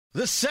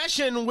The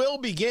session will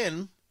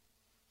begin.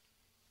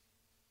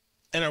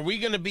 And are we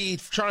going to be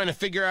trying to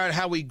figure out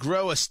how we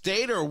grow a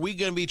state, or are we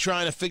going to be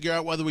trying to figure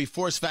out whether we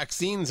force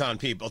vaccines on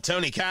people?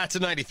 Tony Katz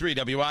at 93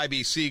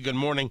 WIBC. Good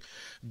morning.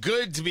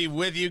 Good to be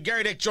with you.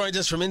 Gary Dick joins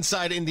us from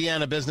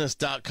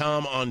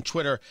InsideIndianaBusiness.com, on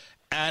Twitter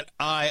at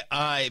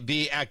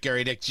IIB, at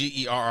Gary Dick,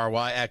 Gerry,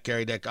 at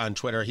Gary Dick on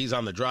Twitter. He's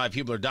on the Drive,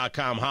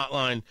 Hubler.com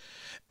hotline.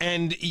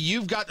 And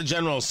you've got the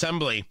General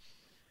Assembly.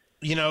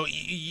 You know,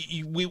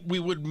 we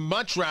would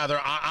much rather,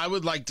 I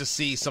would like to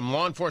see some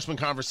law enforcement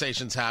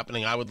conversations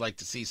happening. I would like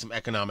to see some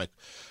economic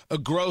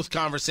growth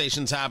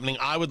conversations happening.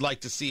 I would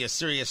like to see a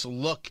serious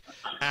look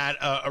at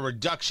a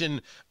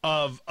reduction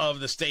of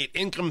the state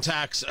income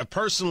tax,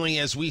 personally,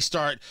 as we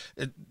start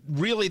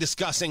really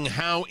discussing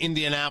how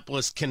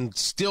Indianapolis can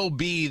still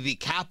be the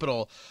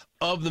capital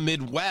of the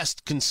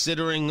Midwest,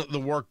 considering the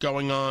work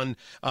going on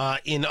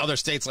in other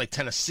states like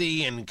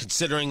Tennessee, and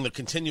considering the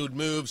continued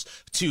moves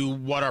to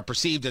what are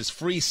perceived as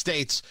free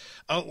states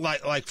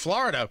like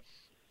Florida.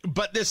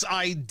 But this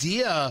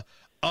idea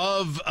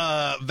of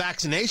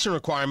vaccination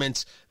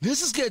requirements,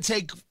 this is going to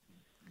take,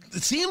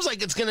 it seems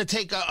like it's going to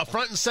take a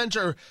front and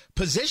center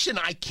position.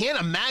 I can't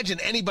imagine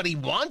anybody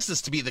wants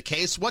this to be the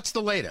case. What's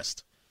the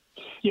latest?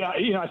 Yeah,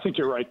 I think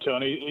you're right,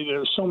 Tony.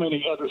 There's so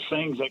many other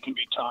things that can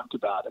be talked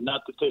about, and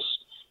not that this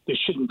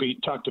shouldn't be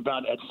talked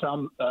about to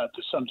some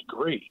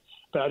degree.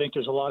 But I think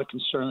there's a lot of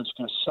concern that's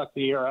going to suck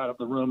the air out of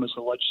the room as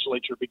the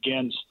legislature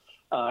begins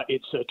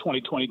its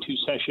 2022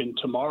 session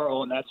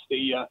tomorrow, and that's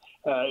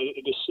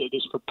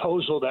this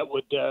proposal that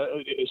would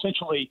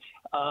essentially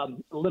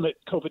limit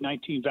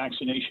COVID-19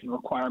 vaccination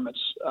requirements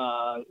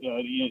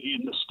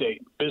in the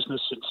state. Business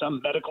and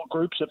some medical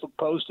groups have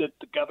opposed it.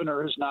 The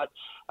governor has not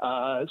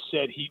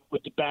said he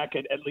would back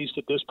it, at least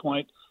at this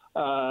point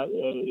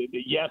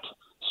yet.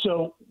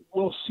 So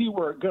we'll see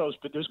where it goes,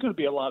 but there's going to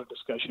be a lot of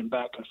discussion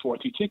back and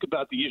forth. You think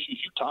about the issues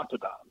you talked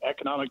about: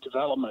 economic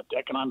development,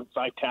 economic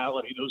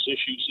vitality, those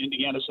issues.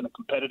 Indiana's in a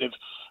competitive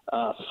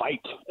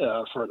fight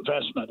for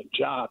investment and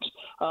jobs.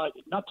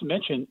 Not to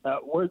mention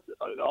where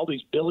all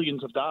these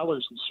billions of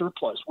dollars in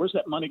surplus. Where's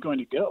that money going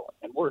to go,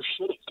 and where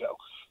should it go?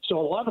 So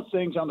a lot of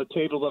things on the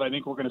table that I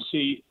think we're going to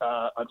see,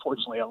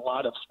 unfortunately, a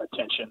lot of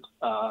attention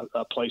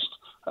placed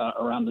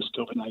around this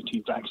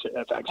COVID-19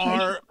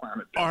 vaccination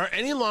requirement. Are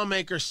any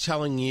lawmakers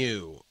telling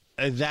you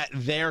that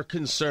they're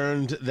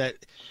concerned that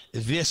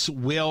this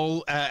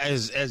will,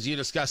 as you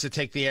discussed it,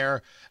 take the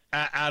air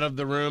out of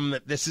the room,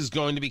 that this is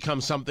going to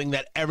become something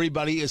that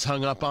everybody is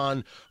hung up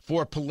on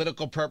for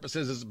political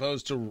purposes as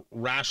opposed to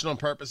rational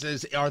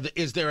purposes?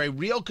 Is there a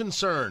real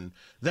concern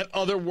that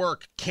other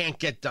work can't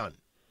get done?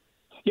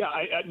 Yeah,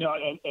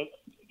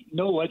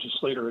 no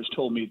legislator has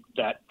told me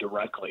that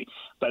directly,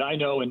 but I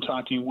know in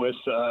talking with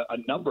a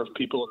number of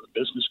people in the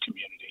business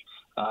community,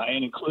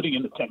 and including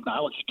in the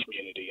technology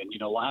community, and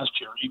last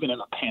year, even in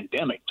a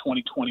pandemic,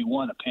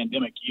 2021, a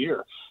pandemic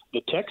year,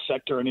 the tech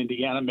sector in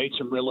Indiana made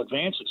some real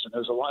advances, and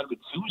there's a lot of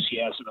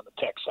enthusiasm in the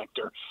tech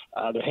sector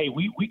that, hey,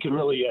 we can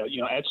really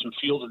add some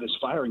fuel to this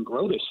fire and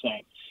grow this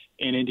thing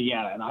in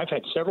Indiana. And I've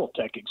had several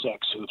tech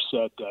execs who've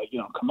said,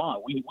 come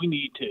on, we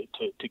need to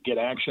get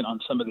action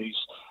on some of these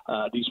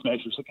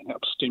measures that can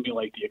help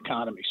stimulate the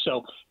economy.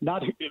 So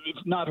not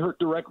heard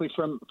directly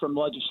from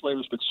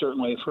legislators, but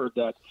certainly have heard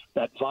that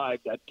vibe,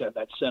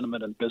 that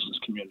sentiment in the business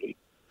community.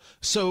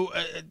 So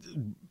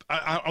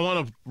I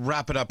want to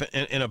wrap it up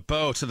in a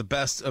bow to the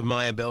best of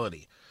my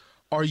ability.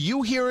 Are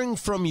you hearing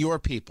from your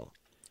people,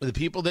 the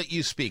people that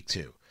you speak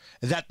to,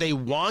 that they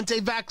want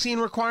a vaccine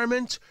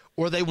requirement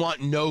or they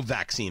want no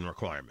vaccine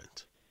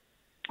requirement?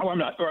 Oh, I'm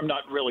not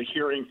really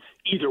hearing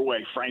either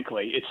way,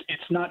 frankly.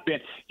 It's not been,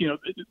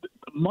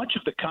 much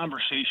of the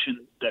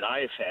conversation that I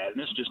have had, and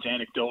this is just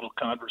anecdotal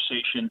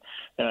conversation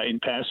in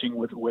passing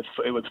with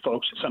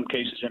folks, in some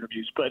cases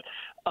interviews, but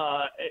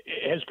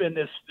has been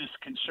this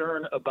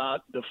concern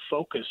about the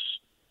focus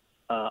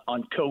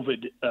on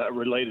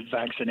COVID-related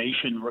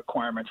vaccination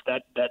requirements,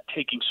 that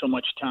taking so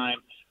much time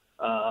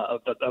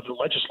of the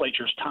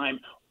legislature's time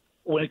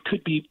when it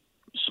could be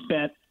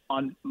spent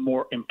on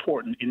more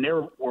important, in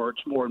their words,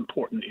 more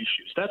important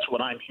issues. That's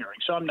what I'm hearing.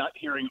 So I'm not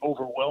hearing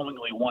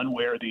overwhelmingly one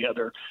way or the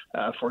other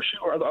for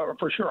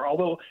sure.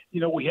 Although,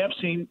 we have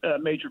seen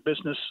major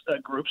business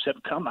groups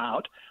have come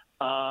out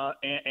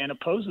and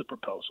oppose the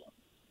proposal.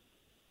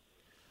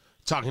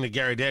 Talking to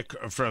Gary Dick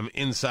from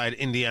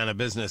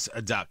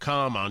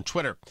InsideIndianaBusiness.com, on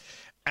Twitter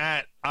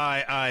at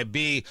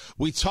IIB.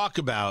 We talk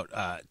about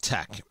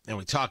tech, and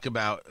we talk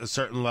about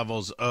certain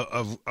levels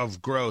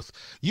of growth.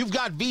 You've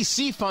got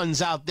VC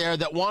funds out there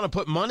that want to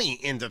put money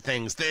into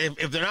things.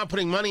 If they're not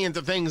putting money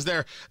into things,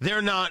 they're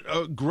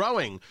not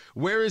growing.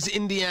 Where does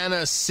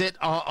Indiana sit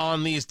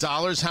on these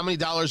dollars? How many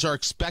dollars are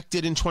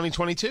expected in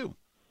 2022?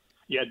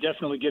 Yeah,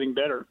 definitely getting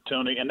better,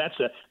 Tony. And that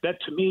to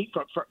me,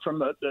 from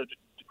the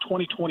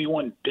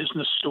 2021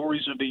 business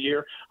stories of the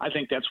year, I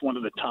think that's one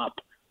of the top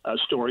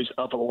stories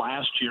of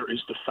last year,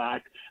 is the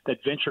fact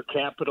that venture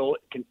capital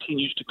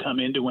continues to come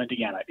into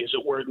Indiana. Is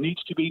it where it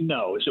needs to be?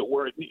 No. Is it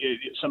where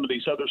some of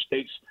these other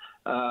states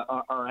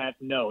are at?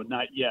 No,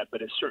 not yet,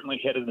 but it's certainly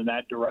headed in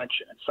that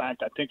direction. In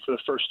fact, I think for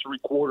the first 3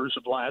 quarters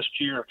of last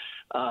year,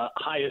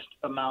 highest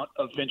amount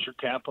of venture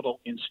capital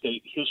in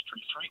state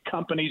history. 3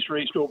 companies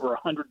raised over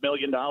 $100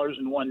 million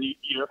in 1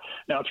 year.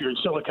 Now, if you're in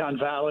Silicon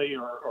Valley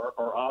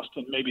or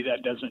Austin, maybe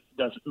that doesn't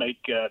make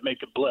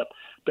a blip,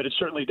 but it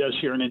certainly does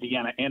here in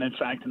Indiana and, in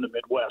fact, in the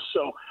Midwest.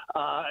 So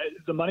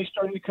the money's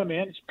starting to come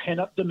in. It's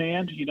pent-up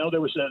demand. You know,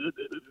 there was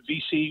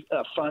VC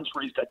funds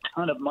raised a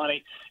ton of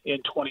money in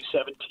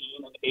 2017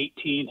 and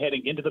 18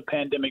 heading into the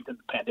pandemic, then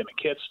the pandemic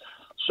hits.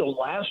 So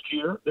last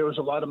year, there was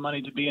a lot of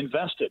money to be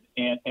invested,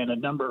 and a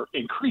number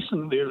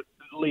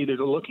increasingly they're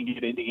looking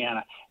at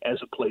Indiana as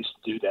a place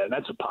to do that, and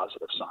that's a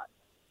positive sign.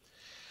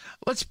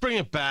 Let's bring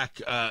it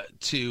back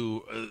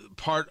to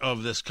part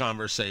of this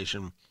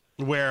conversation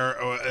where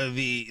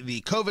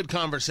the COVID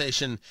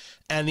conversation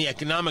and the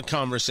economic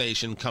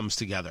conversation comes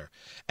together.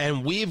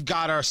 And we've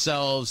got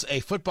ourselves a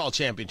football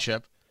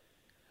championship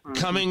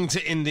coming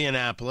to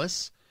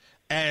Indianapolis.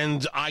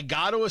 And I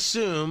got to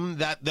assume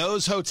that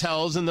those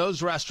hotels and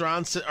those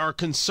restaurants are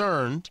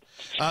concerned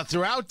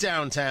throughout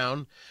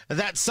downtown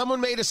that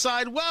someone may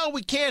decide, well,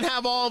 we can't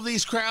have all of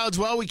these crowds.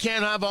 Well, we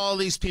can't have all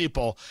these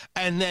people.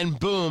 And then,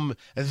 boom,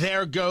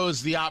 there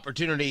goes the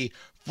opportunity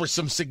for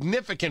some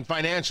significant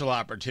financial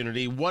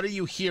opportunity. What are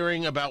you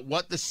hearing about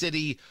what the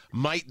city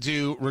might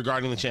do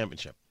regarding the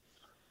championship?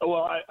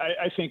 Well,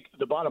 I think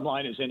the bottom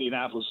line is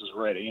Indianapolis is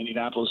ready.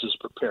 Indianapolis is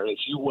prepared. As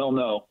you well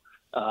know,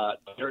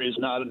 there is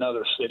not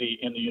another city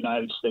in the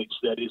United States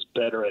that is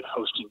better at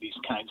hosting these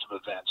kinds of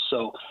events.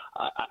 So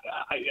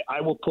I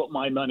will put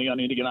my money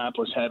on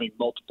Indianapolis having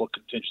multiple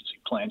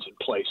contingency plans in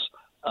place,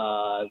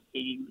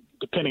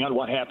 depending on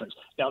what happens.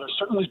 Now, there's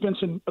certainly been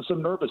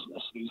some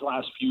nervousness these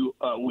last few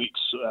weeks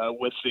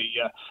with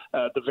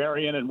the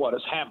variant and what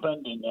has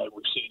happened. And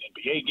we've seen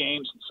NBA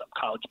games and some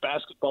college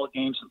basketball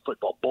games and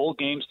football bowl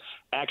games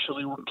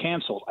actually were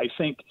canceled. I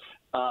think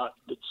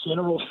the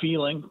general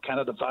feeling, kind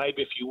of the vibe,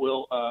 if you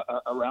will,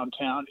 around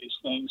town is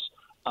things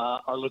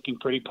are looking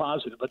pretty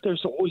positive. But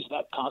there's always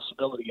that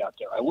possibility out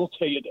there. I will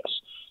tell you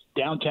this.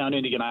 Downtown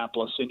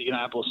Indianapolis in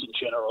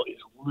general, is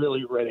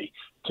really ready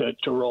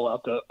to roll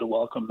out the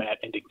welcome mat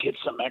and to get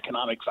some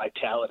economic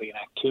vitality and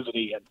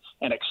activity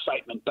and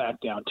excitement back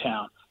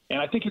downtown. And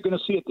I think you're going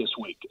to see it this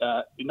week.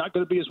 It's not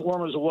going to be as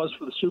warm as it was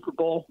for the Super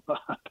Bowl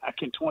back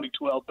in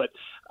 2012, but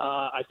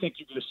I think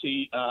you're going to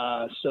see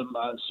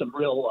some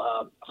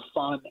real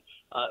fun,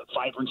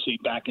 vibrancy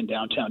back in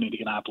downtown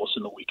Indianapolis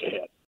in the week ahead.